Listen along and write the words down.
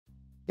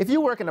If you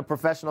work in a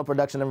professional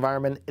production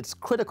environment, it's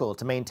critical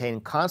to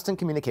maintain constant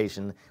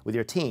communication with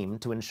your team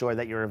to ensure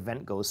that your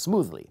event goes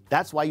smoothly.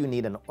 That's why you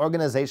need an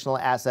organizational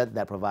asset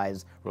that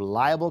provides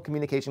reliable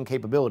communication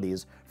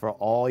capabilities for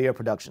all your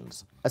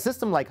productions. A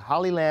system like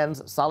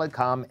Hollyland's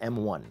Solidcom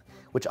M1,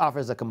 which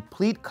offers a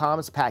complete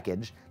comms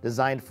package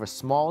designed for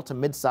small to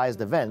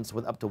mid-sized events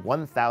with up to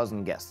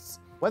 1,000 guests.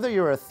 Whether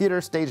you're a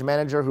theater stage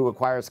manager who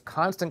requires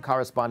constant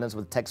correspondence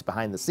with techs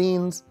behind the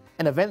scenes,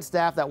 an event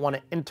staff that want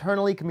to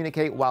internally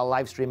communicate while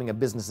live streaming a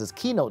business's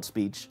keynote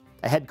speech,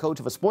 a head coach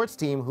of a sports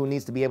team who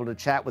needs to be able to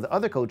chat with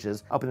other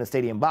coaches up in the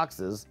stadium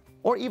boxes,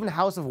 or even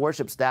house of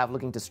worship staff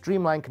looking to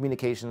streamline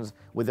communications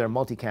with their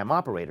multicam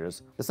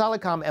operators, the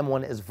Solidcom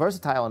M1 is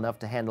versatile enough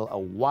to handle a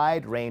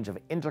wide range of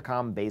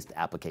intercom-based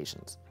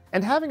applications.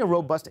 And having a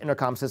robust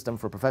intercom system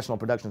for professional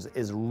productions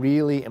is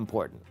really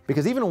important,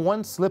 because even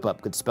one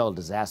slip-up could spell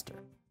disaster.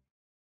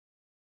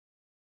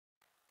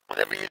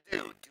 Whatever you do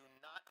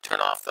not turn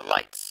off the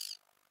lights.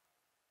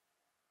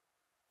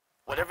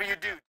 Whatever you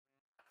do,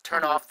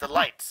 turn off the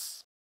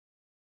lights.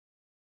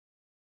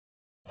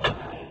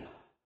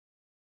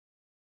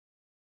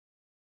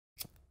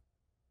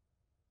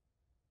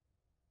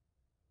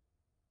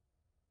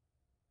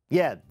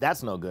 Yeah,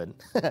 that's no good.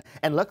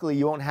 And luckily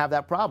you won't have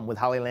that problem with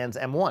Hollyland's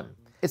M1.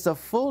 It's a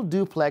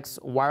full-duplex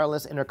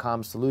wireless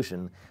intercom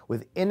solution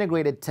with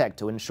integrated tech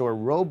to ensure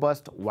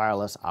robust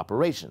wireless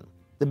operation.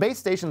 The base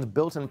station's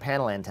built-in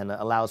panel antenna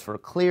allows for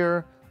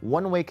clear,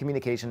 one-way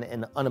communication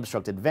in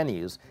unobstructed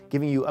venues,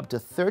 giving you up to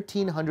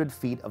 1,300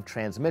 feet of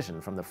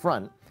transmission from the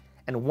front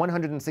and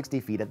 160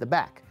 feet at the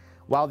back,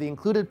 while the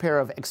included pair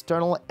of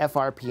external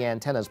FRP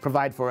antennas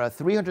provide for a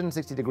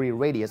 360-degree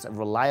radius of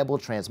reliable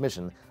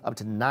transmission up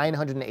to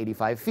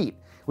 985 feet,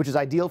 which is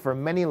ideal for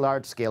many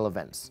large-scale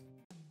events.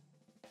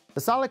 The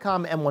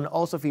Solidcom M1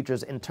 also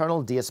features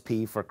internal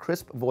DSP for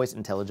crisp voice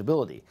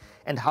intelligibility,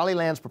 and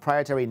Hollyland's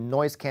proprietary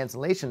noise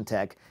cancellation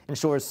tech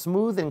ensures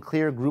smooth and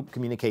clear group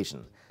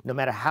communication, no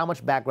matter how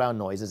much background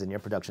noise is in your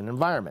production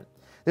environment.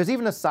 There's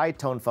even a side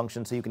tone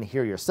function so you can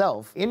hear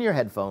yourself in your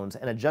headphones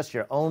and adjust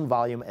your own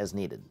volume as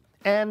needed.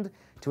 And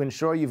to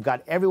ensure you've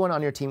got everyone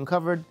on your team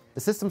covered,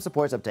 the system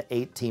supports up to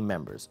 8 team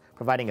members,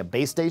 providing a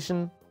base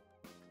station,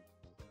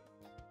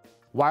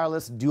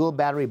 wireless dual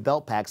battery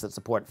belt packs that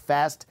support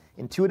fast,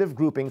 intuitive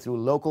grouping through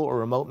local or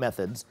remote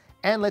methods,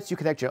 and lets you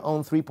connect your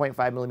own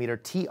 3.5mm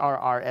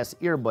TRRS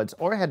earbuds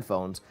or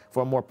headphones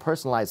for a more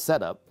personalized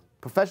setup,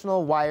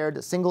 professional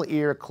wired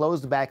single-ear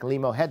closed-back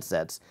LEMO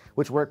headsets,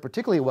 which work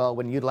particularly well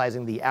when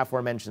utilizing the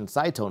aforementioned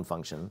side tone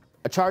function,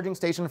 a charging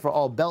station for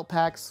all belt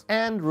packs,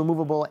 and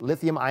removable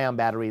lithium-ion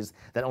batteries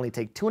that only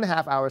take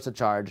 2.5 hours to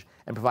charge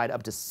and provide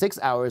up to 6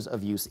 hours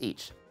of use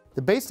each.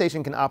 The base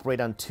station can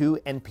operate on 2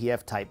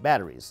 NPF-type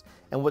batteries,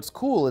 and what's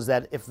cool is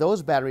that if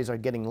those batteries are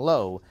getting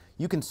low,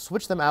 you can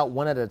switch them out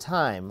one at a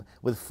time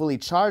with fully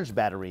charged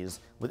batteries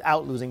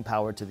without losing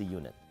power to the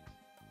unit.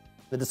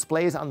 The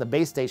displays on the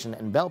base station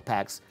and belt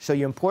packs show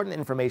you important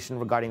information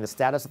regarding the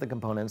status of the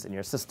components in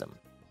your system.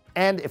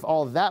 And if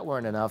all that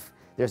weren't enough,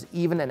 there's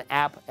even an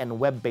app and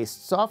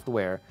web-based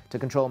software to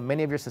control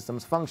many of your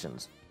system's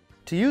functions.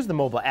 To use the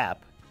mobile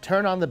app,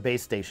 turn on the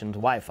base station's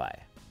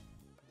Wi-Fi.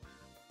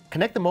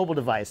 Connect the mobile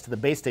device to the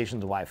base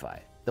station's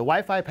Wi-Fi. The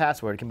Wi-Fi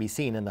password can be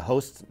seen in the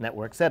host's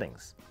network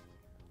settings.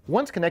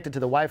 Once connected to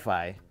the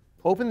Wi-Fi,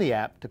 open the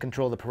app to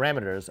control the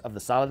parameters of the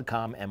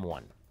Solidcom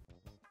M1.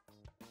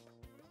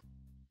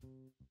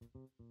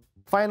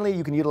 Finally,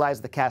 you can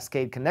utilize the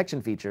Cascade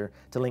connection feature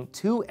to link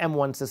 2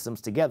 M1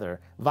 systems together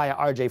via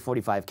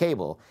RJ45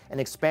 cable and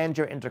expand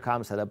your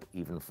intercom setup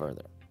even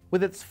further.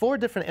 With its 4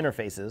 different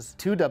interfaces,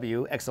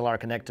 2W XLR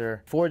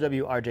connector,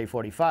 4W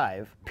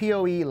RJ45,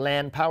 PoE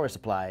LAN power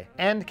supply,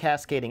 and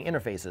cascading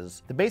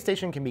interfaces, the base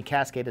station can be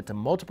cascaded to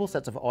multiple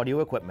sets of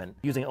audio equipment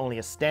using only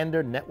a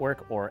standard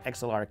network or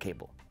XLR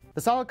cable. The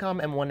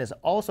Solidcom M1 is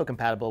also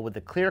compatible with the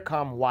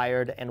ClearCom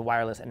wired and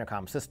wireless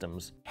intercom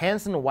systems,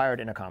 Hanson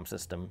wired intercom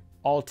system,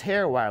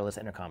 Altair wireless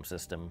intercom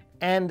system,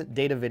 and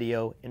data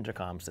video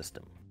intercom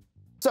system.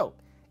 So,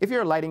 if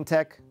you're a lighting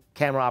tech,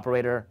 camera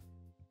operator,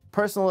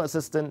 personal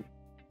assistant,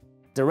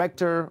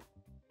 director,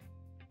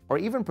 or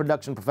even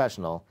production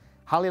professional,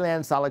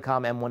 Hollyland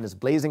Solidcom M1 is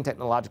blazing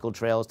technological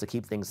trails to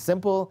keep things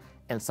simple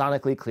and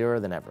sonically clearer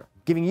than ever,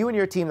 giving you and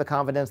your team the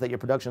confidence that your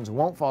productions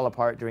won't fall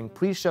apart during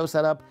pre-show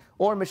setup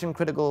or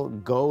mission-critical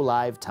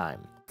go-live time.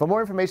 For more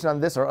information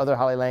on this or other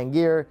Hollyland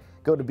gear,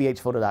 go to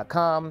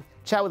bhphoto.com,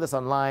 chat with us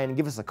online,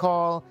 give us a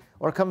call,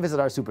 or come visit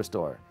our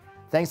superstore.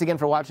 Thanks again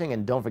for watching,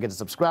 and don't forget to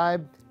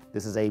subscribe.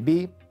 This is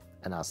AB,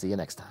 and I'll see you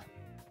next time.